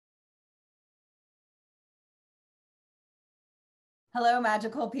Hello,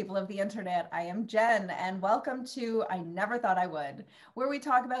 magical people of the internet. I am Jen, and welcome to I Never Thought I Would, where we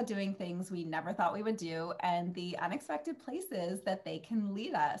talk about doing things we never thought we would do and the unexpected places that they can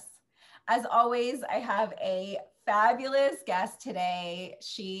lead us. As always, I have a fabulous guest today.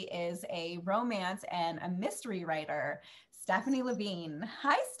 She is a romance and a mystery writer, Stephanie LaVigne.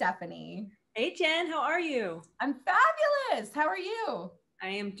 Hi, Stephanie. Hey Jen, how are you? I'm fabulous. How are you? I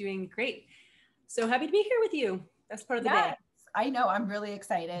am doing great. So happy to be here with you. That's part of the Yes, day. I know. I'm really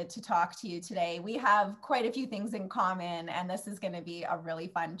excited to talk to you today. We have quite a few things in common, and this is going to be a really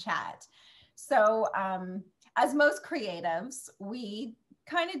fun chat. So, as most creatives, we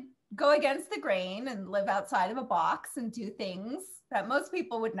kind of go against the grain and live outside of a box and do things that most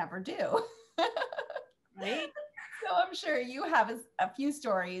people would never do. Right? So, I'm sure you have a few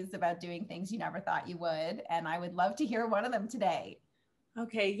stories about doing things you never thought you would, and I would love to hear one of them today.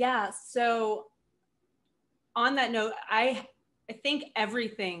 Okay, yeah. So on that note, I think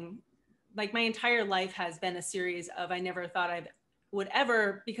everything, like my entire life has been a series of I never thought I would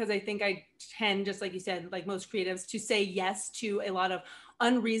ever, because I think I tend, just like you said, like most creatives, to say yes to a lot of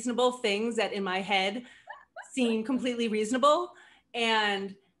unreasonable things that in my head seem completely reasonable.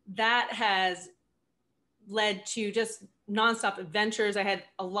 And that has led to just nonstop adventures. I had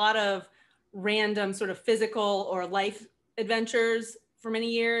a lot of random sort of physical or life adventures for many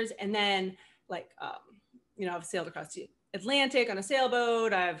years. And then I've sailed across the Atlantic on a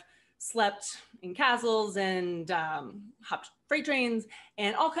sailboat. I've slept in castles and hopped freight trains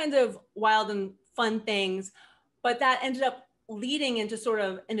and all kinds of wild and fun things. But that ended up leading into sort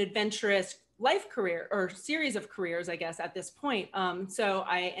of an adventurous life career or series of careers, I guess, at this point. So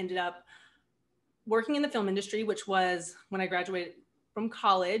I ended up working in the film industry, which was when I graduated from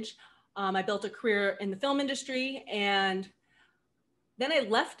college. I built a career in the film industry, and then I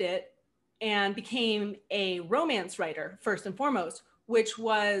left it and became a romance writer first and foremost, which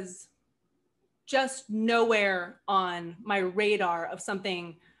was just nowhere on my radar of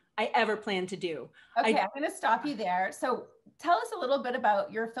something I ever planned to do. Okay, I'm going to stop you there. So tell us a little bit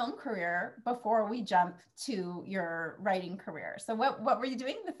about your film career before we jump to your writing career. So what were you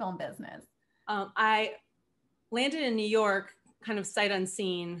doing in the film business? I landed in New York, kind of sight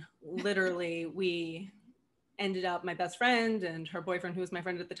unseen. Literally, we ended up, my best friend and her boyfriend, who was my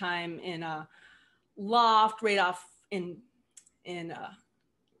friend at the time, in a loft right off in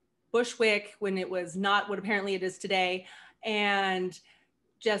Bushwick when it was not what apparently it is today, and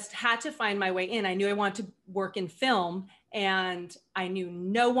just had to find my way in. I knew I wanted to work in film, and I knew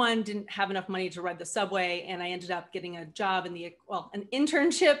no one didn't have enough money to ride the subway. And I ended up getting a job in an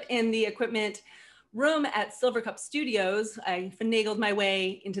internship in the equipment room at Silver Cup Studios. I finagled my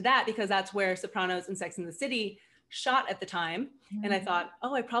way into that because that's where Sopranos and Sex and the City shot at the time. Mm-hmm. And I thought,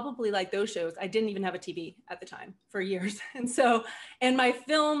 oh, I probably like those shows. I didn't even have a TV at the time for years. And my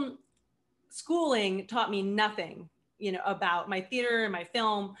film schooling taught me nothing, about my theater and my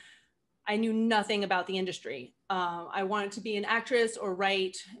film. I knew nothing about the industry. I wanted to be an actress or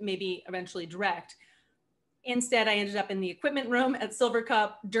write, maybe eventually direct. Instead, I ended up in the equipment room at Silver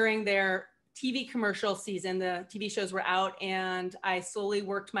Cup during their TV commercial season. The TV shows were out, and I slowly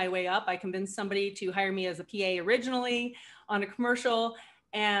worked my way up. I convinced somebody to hire me as a PA originally on a commercial.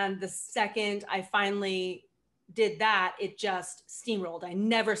 And the second I finally did that, it just steamrolled. I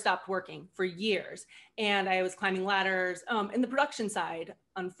never stopped working for years. And I was climbing ladders in the production side,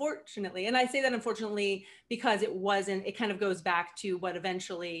 unfortunately. And I say that unfortunately because it kind of goes back to what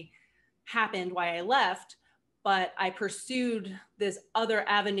eventually happened, why I left. But I pursued this other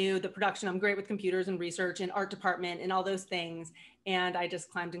avenue, the production. I'm great with computers and research and art department and all those things. And I just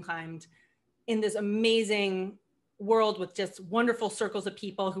climbed and climbed in this amazing world with just wonderful circles of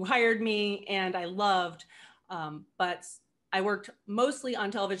people who hired me and I loved. But I worked mostly on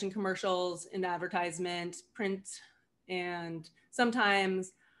television commercials and advertisement, print, and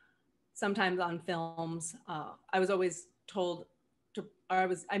sometimes on films. I was always told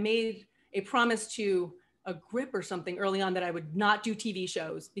I made a promise to a grip or something early on that I would not do TV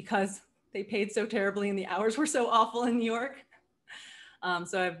shows because they paid so terribly and the hours were so awful in New York.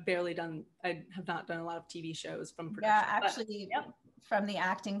 So I have not done a lot of TV shows from production. Yeah, actually, but, yep. From the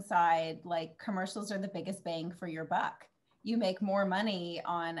acting side, like commercials are the biggest bang for your buck. You make more money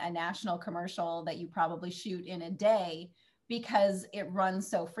on a national commercial that you probably shoot in a day because it runs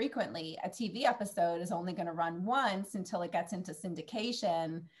so frequently. A TV episode is only going to run once until it gets into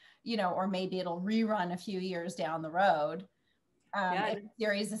syndication, or maybe it'll rerun a few years down the road. If the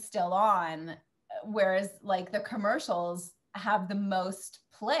series is still on, whereas like the commercials have the most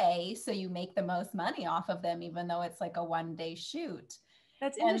play, so you make the most money off of them, even though it's like a one-day shoot.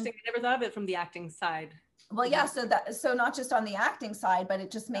 That's interesting. I never thought of it from the acting side. Well, yeah, so not just on the acting side, but it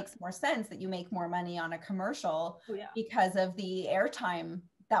just makes more sense that you make more money on a commercial because of the airtime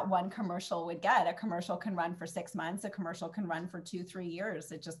that one commercial would get. A commercial can run for 6 months, a commercial can run for 2-3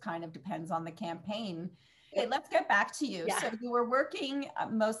 years. It just kind of depends on the campaign. Okay, let's get back to you. So you were working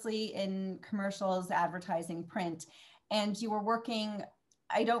mostly in commercials, advertising, print, and you were working,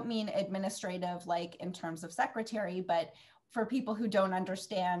 I don't mean administrative, like in terms of secretary, but for people who don't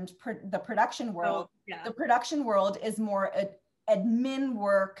understand the production world, the production world is more admin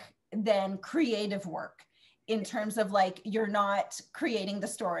work than creative work, in terms of like, you're not creating the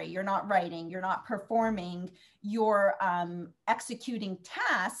story, you're not writing, you're not performing, you're executing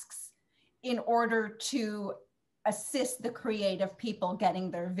tasks in order to assist the creative people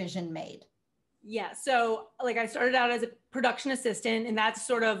getting their vision made. Yeah, so like I started out as a production assistant, and that's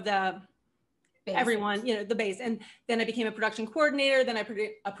sort of the basics. Everyone, you know, the base. And then I became a production coordinator, then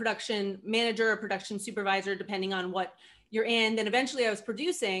a production manager, a production supervisor, depending on what you're in. Then eventually I was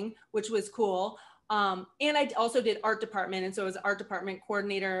producing, which was cool. And I also did art department. And so I was art department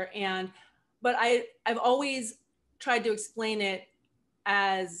coordinator. But I've always tried to explain it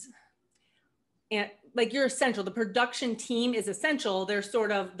as, and like, you're essential. The production team is essential. They're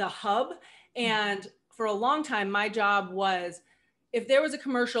sort of the hub. And for a long time, my job was, if there was a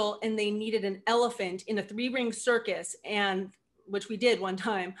commercial and they needed an elephant in a 3-ring circus, and which we did one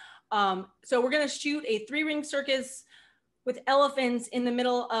time. So we're going to shoot a 3-ring circus with elephants in the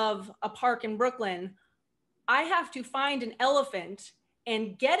middle of a park in Brooklyn. I have to find an elephant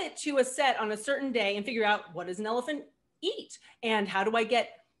and get it to a set on a certain day and figure out, what does an elephant eat? And how do I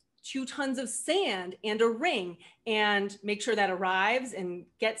get 2 tons of sand and a ring and make sure that arrives and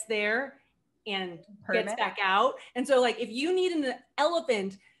gets there and gets back out. And so like, if you need an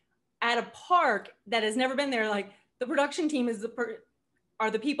elephant at a park that has never been there, like, the production team is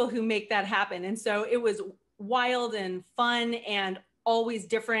are the people who make that happen. And so it was wild and fun and always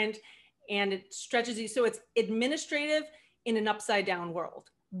different, and it stretches you. So it's administrative in an upside down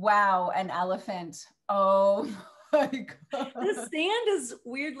world. Wow, an elephant. Oh my God. The sand is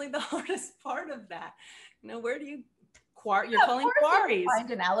weirdly the hardest part of that. You know, where do you you're calling quarries.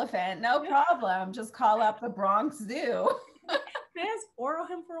 Find an elephant, no problem. Just call up the Bronx Zoo. Can I just borrow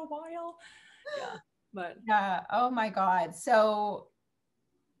him for a while? Yeah, but yeah. Oh my God. So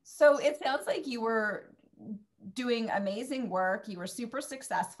it sounds like you were doing amazing work. You were super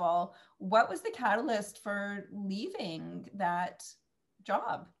successful. What was the catalyst for leaving that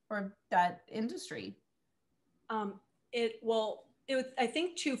job or that industry? It was, I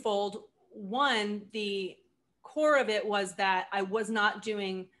think, twofold. One, the core of it was that I was not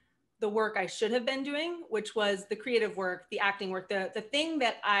doing the work I should have been doing, which was the creative work, the acting work, the thing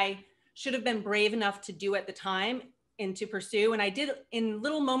that I should have been brave enough to do at the time and to pursue. And I did, in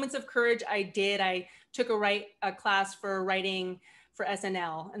little moments of courage, I took a class for writing for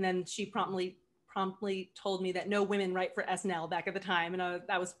SNL. And then she promptly told me that no women write for SNL back at the time. And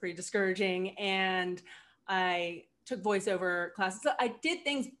that was pretty discouraging. And I took voiceover classes. So I did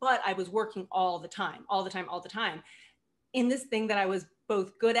things, but I was working all the time in this thing that I was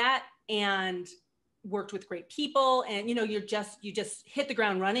both good at and worked with great people. And, you know, you just hit the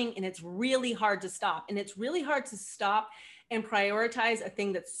ground running, and it's really hard to stop. And it's really hard to stop and prioritize a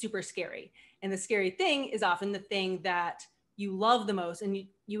thing that's super scary. And the scary thing is often the thing that you love the most. And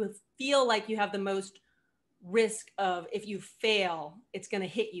you feel like you have the most risk of, if you fail, it's going to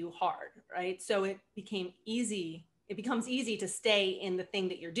hit you hard, right? So it becomes easy to stay in the thing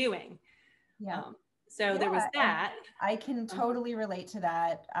that you're doing. Yeah. So there was that. I can totally relate to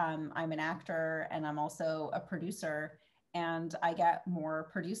that. I'm an actor and I'm also a producer, and I get more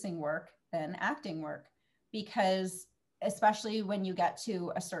producing work than acting work, because especially when you get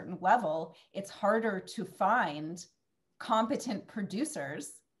to a certain level, it's harder to find competent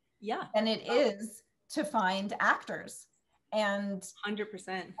producers than it is to find actors. And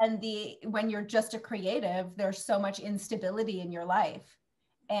 100%. And when you're just a creative, there's so much instability in your life.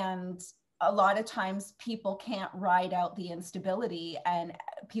 And a lot of times people can't ride out the instability, and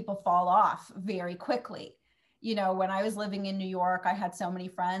people fall off very quickly. You know, when I was living in New York, I had so many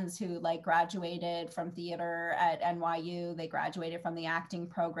friends who like graduated from theater at NYU. They graduated from the acting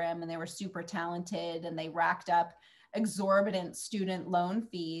program, and they were super talented, and they racked up exorbitant student loan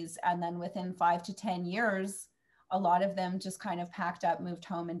fees. And then within 5 to 10 years, a lot of them just kind of packed up, moved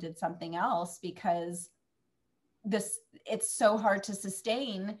home, and did something else, because it's so hard to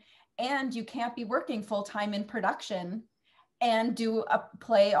sustain. And you can't be working full-time in production and do a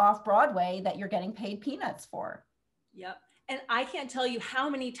play off Broadway that you're getting paid peanuts for. Yep. And I can't tell you how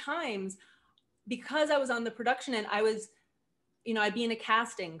many times, because I was on the production end, I was I'd be in a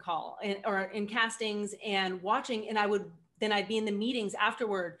casting call or in castings and watching, and I'd be in the meetings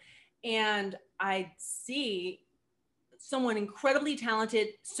afterward, and I'd see someone incredibly talented,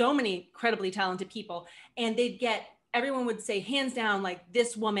 so many incredibly talented people, and everyone would say hands down, like,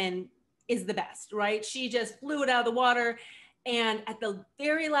 this woman is the best, right? She just blew it out of the water. And at the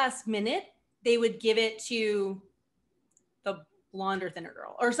very last minute, they would give it to the blonde or thinner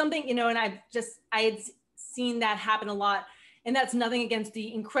girl or something, and I had seen that happen a lot. And that's nothing against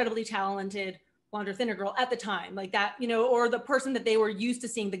the incredibly talented blonde or thinner girl at the time, like that, or the person that they were used to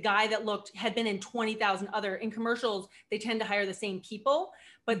seeing, the guy that had been in 20,000 other, in commercials, they tend to hire the same people,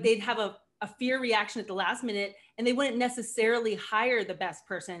 but they'd have a fear reaction at the last minute, and they wouldn't necessarily hire the best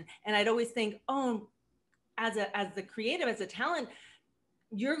person. And I'd always think, oh, as the creative, as a talent,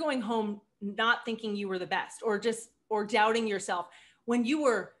 you're going home not thinking you were the best, or doubting yourself when you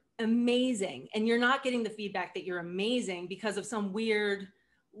were amazing, and you're not getting the feedback that you're amazing because of some weird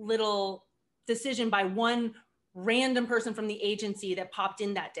little decision by one random person from the agency that popped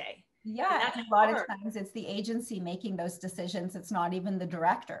in that day. Yeah, and a lot of times it's the agency making those decisions. It's not even the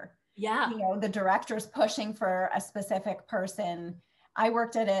director. Yeah. The director's pushing for a specific person. I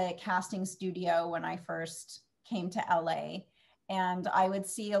worked at a casting studio when I first came to LA, and I would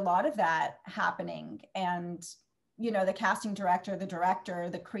see a lot of that happening. And the casting director, the director,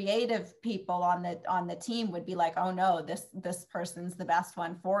 the creative people on the team would be like, oh no, this person's the best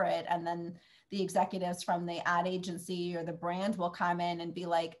one for it. And then the executives from the ad agency or the brand will come in and be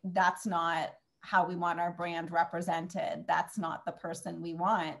like, that's not how we want our brand represented. That's not the person we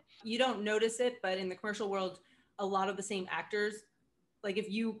want. You don't notice it, but in the commercial world, a lot of the same actors, like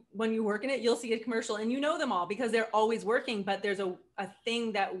when you work in it, you'll see a commercial and them all because they're always working. But there's a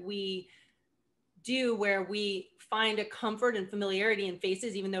thing that we do where we find a comfort and familiarity in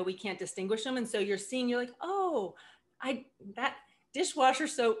faces, even though we can't distinguish them. And so you're like, oh, that dishwasher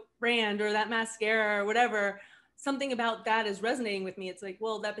soap brand or that mascara or whatever, something about that is resonating with me. It's like,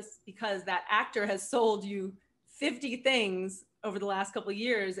 well, that's because that actor has sold you 50 things over the last couple of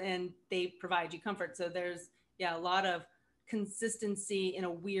years and they provide you comfort. So there's a lot of consistency in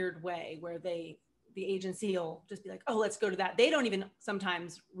a weird way where the agency will just be like, oh, let's go to that. They don't even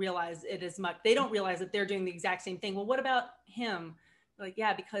sometimes realize it as much. They don't realize that they're doing the exact same thing. Well, what about him? Like,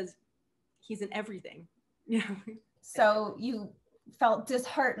 yeah, because he's in everything. Yeah. So you felt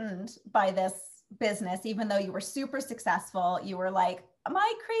disheartened by this business, even though you were super successful. You were like,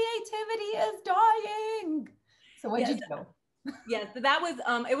 my creativity is dying. So what did you do? Yes, that was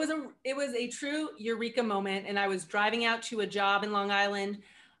it was a true eureka moment. And I was driving out to a job in Long Island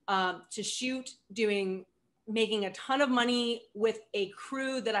to shoot, making a ton of money with a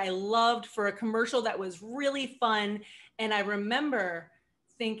crew that I loved for a commercial that was really fun. And I remember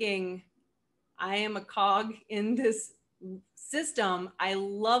thinking, I am a cog in this system. I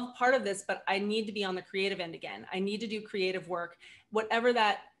love part of this, but I need to be on the creative end again. I need to do creative work, whatever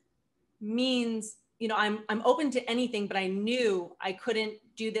that means. I'm open to anything, but I knew I couldn't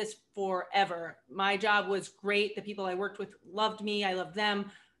do this forever. My job was great. The people I worked with loved me. I loved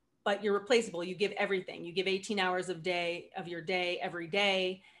them, but you're replaceable. You give everything. You give 18 hours of your day every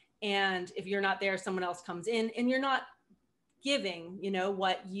day. And if you're not there, someone else comes in and you're not giving,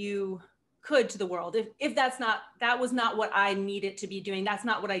 what you could to the world. If that was not what I needed to be doing. That's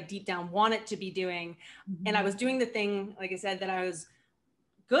not what I deep down wanted to be doing. Mm-hmm. And I was doing the thing, like I said, that I was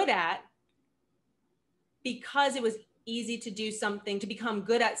good at, because it was easy to do something, to become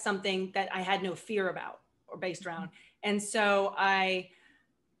good at something that I had no fear about or based around. And so I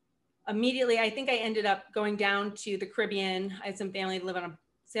think I ended up going down to the Caribbean. I had some family that live on a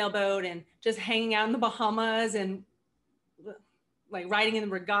sailboat and just hanging out in the Bahamas and like riding in the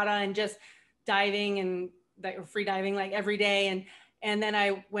regatta and just diving and free diving like every day. And then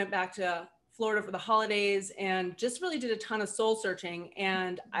I went back to Florida for the holidays and just really did a ton of soul searching.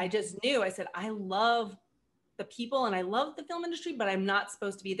 And I just knew, I said, I love the people and I love the film industry, but I'm not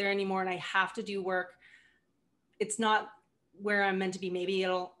supposed to be there anymore. And I have to do work. It's not where I'm meant to be. Maybe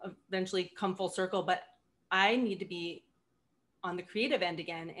it'll eventually come full circle, but I need to be on the creative end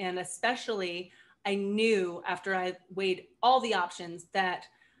again. And especially I knew after I weighed all the options that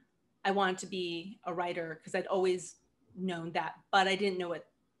I wanted to be a writer, because I'd always known that, but I didn't know what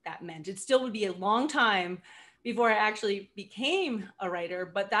that meant. It still would be a long time before I actually became a writer,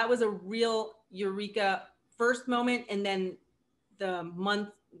 but that was a real eureka first moment. And then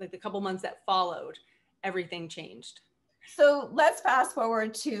the couple months that followed, everything changed. So let's fast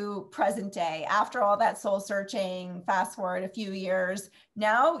forward to present day. After all that soul searching, fast forward a few years,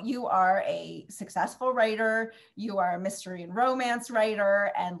 now you are a successful writer, you are a mystery and romance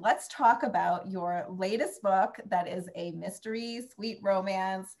writer, and let's talk about your latest book that is a mystery, sweet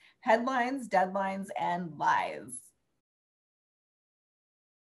romance, headlines, deadlines, and lies.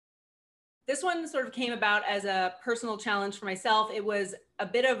 This one sort of came about as a personal challenge for myself. It was a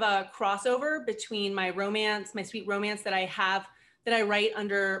bit of a crossover between my romance, my sweet romance that I write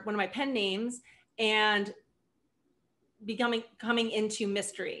under one of my pen names, and coming into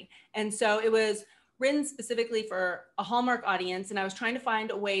mystery. And so it was written specifically for a Hallmark audience. And I was trying to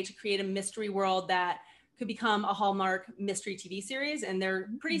find a way to create a mystery world that could become a Hallmark mystery TV series. And they're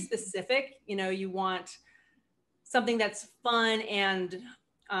pretty specific. You know, you want something that's fun and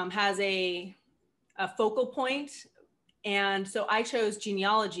has a focal point. And so I chose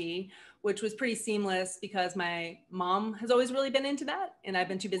genealogy, which was pretty seamless because my mom has always really been into that. And I've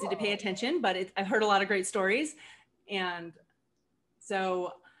been too busy to pay attention, but I've heard a lot of great stories. And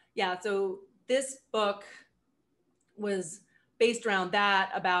so, yeah, so this book was based around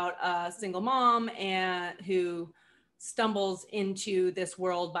that, about a single mom and who stumbles into this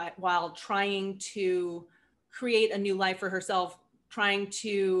world while trying to create a new life for herself,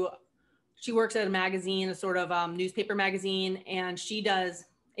 she works at a magazine, a sort of newspaper magazine, and she does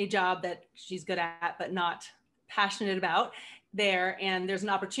a job that she's good at, but not passionate about there. And there's an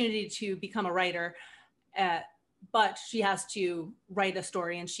opportunity to become a writer, but she has to write a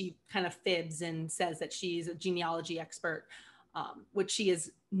story, and she kind of fibs and says that she's a genealogy expert, which she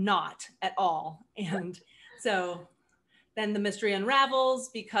is not at all. And so then the mystery unravels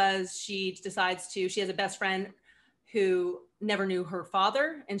because she has a best friend who never knew her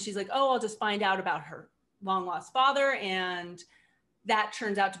father. And she's like, oh, I'll just find out about her long lost father. And that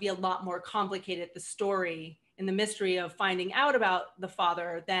turns out to be a lot more complicated, the story and the mystery of finding out about the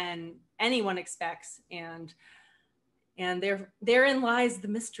father than anyone expects. And therein lies the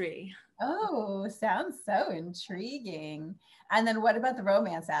mystery. Oh, sounds so intriguing. And then what about the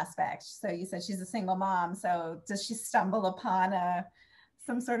romance aspect? So you said she's a single mom. So does she stumble upon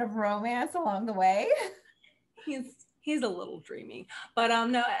some sort of romance along the way? He's a little dreamy, but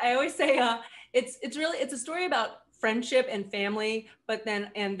no, I always say it's a story about friendship and family, but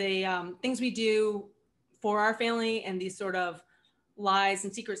then the things we do for our family and these sort of lies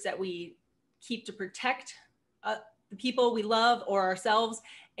and secrets that we keep to protect the people we love or ourselves.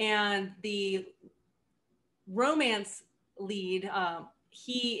 And the romance lead,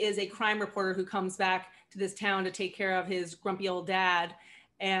 he is a crime reporter who comes back to this town to take care of his grumpy old dad.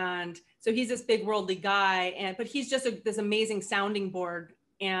 And so he's this big worldly guy, but he's just this amazing sounding board,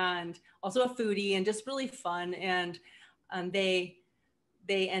 and also a foodie, and just really fun. And they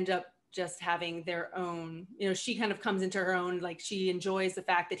end up just having their own, you know, she kind of comes into her own, like she enjoys the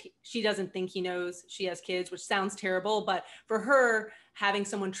fact that she doesn't think he knows she has kids, which sounds terrible, but for her, having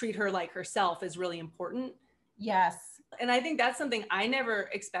someone treat her like herself is really important. Yes. And I think that's something I never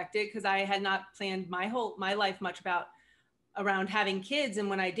expected, because I had not planned my life much around having kids. And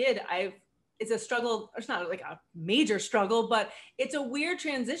when I did, it's a struggle. It's not like a major struggle, but it's a weird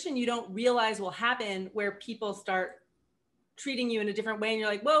transition you don't realize will happen, where people start treating you in a different way. And you're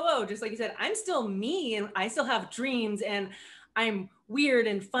like, whoa, just like you said, I'm still me, and I still have dreams, and I'm weird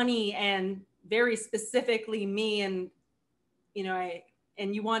and funny and very specifically me. And, you know,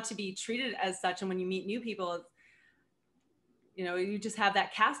 and you want to be treated as such. And when you meet new people, you know, you just have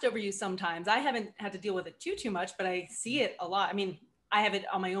that cast over you sometimes. I haven't had to deal with it too much, but I see it a lot. I mean, I have it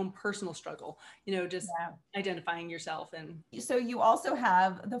on my own personal struggle, you know, just identifying yourself. And so you also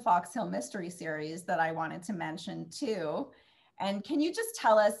have the Fox Hill Mystery series that I wanted to mention too. And can you just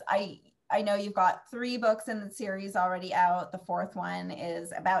tell us, I know you've got 3 books in the series already out. The 4th one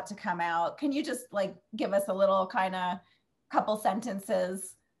is about to come out. Can you just like give us a little kind of couple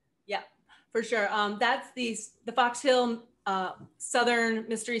sentences? Yeah, for sure. That's the Fox Hill Southern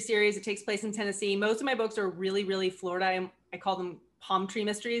Mystery series. It takes place in Tennessee. Most of my books are really, really Florida. I call them palm tree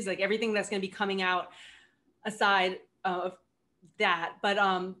mysteries, like everything that's going to be coming out aside of that.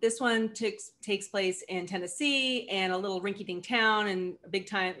 But this one takes place in Tennessee, and a little rinky-dink town, and a big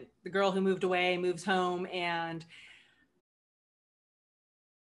time, the girl who moved away moves home, and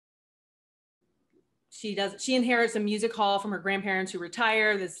she inherits a music hall from her grandparents who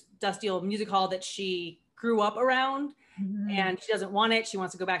retire, this dusty old music hall that she grew up around. Mm-hmm. And she doesn't want it. She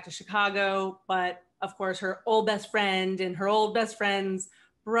wants to go back to Chicago, but of course her old best friend and her old best friend's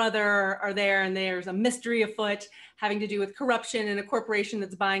brother are there, and there's a mystery afoot having to do with corruption and a corporation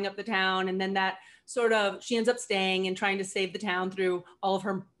that's buying up the town. And then that sort of, she ends up staying and trying to save the town through all of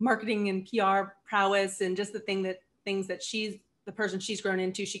her marketing and PR prowess, and just the thing that things that the person she's grown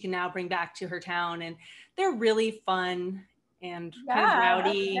into, she can now bring back to her town. And they're really fun and kind of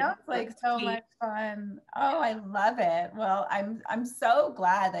rowdy. That sounds like so sweet. much fun. Oh, I love it. Well, I'm so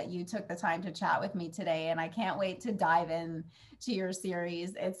glad that you took the time to chat with me today, and I can't wait to dive in to your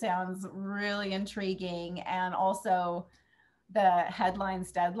series. It sounds really intriguing, and also the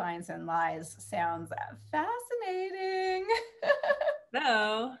headlines, deadlines, and lies sounds fascinating.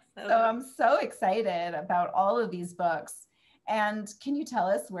 So I'm so excited about all of these books. And can you tell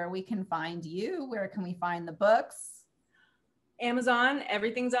us where we can find you? Where can we find the books? Amazon,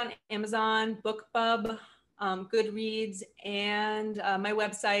 everything's on Amazon, BookBub, Goodreads, and my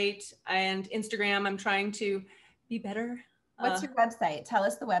website and Instagram. I'm trying to be better. What's your website? Tell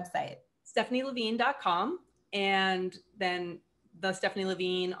us the website. StephanieLaVigne.com, and then the Stephanie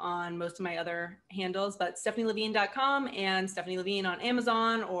LaVigne on most of my other handles, but StephanieLaVigne.com and Stephanie LaVigne on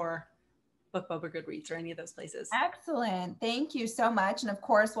Amazon or BookBub or Goodreads or any of those places. Excellent. Thank you so much. And of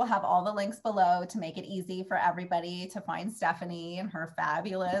course, we'll have all the links below to make it easy for everybody to find Stephanie and her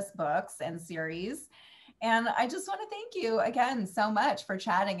fabulous books and series. And I just want to thank you again so much for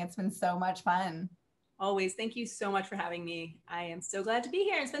chatting. It's been so much fun. Always. Thank you so much for having me. I am so glad to be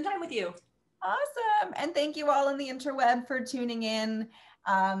here and spend time with you. Awesome. And thank you all in the interweb for tuning in.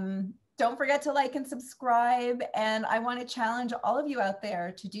 Don't forget to like and subscribe. And I want to challenge all of you out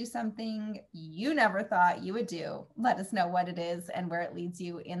there to do something you never thought you would do. Let us know what it is and where it leads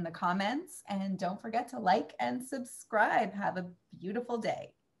you in the comments. And don't forget to like and subscribe. Have a beautiful day.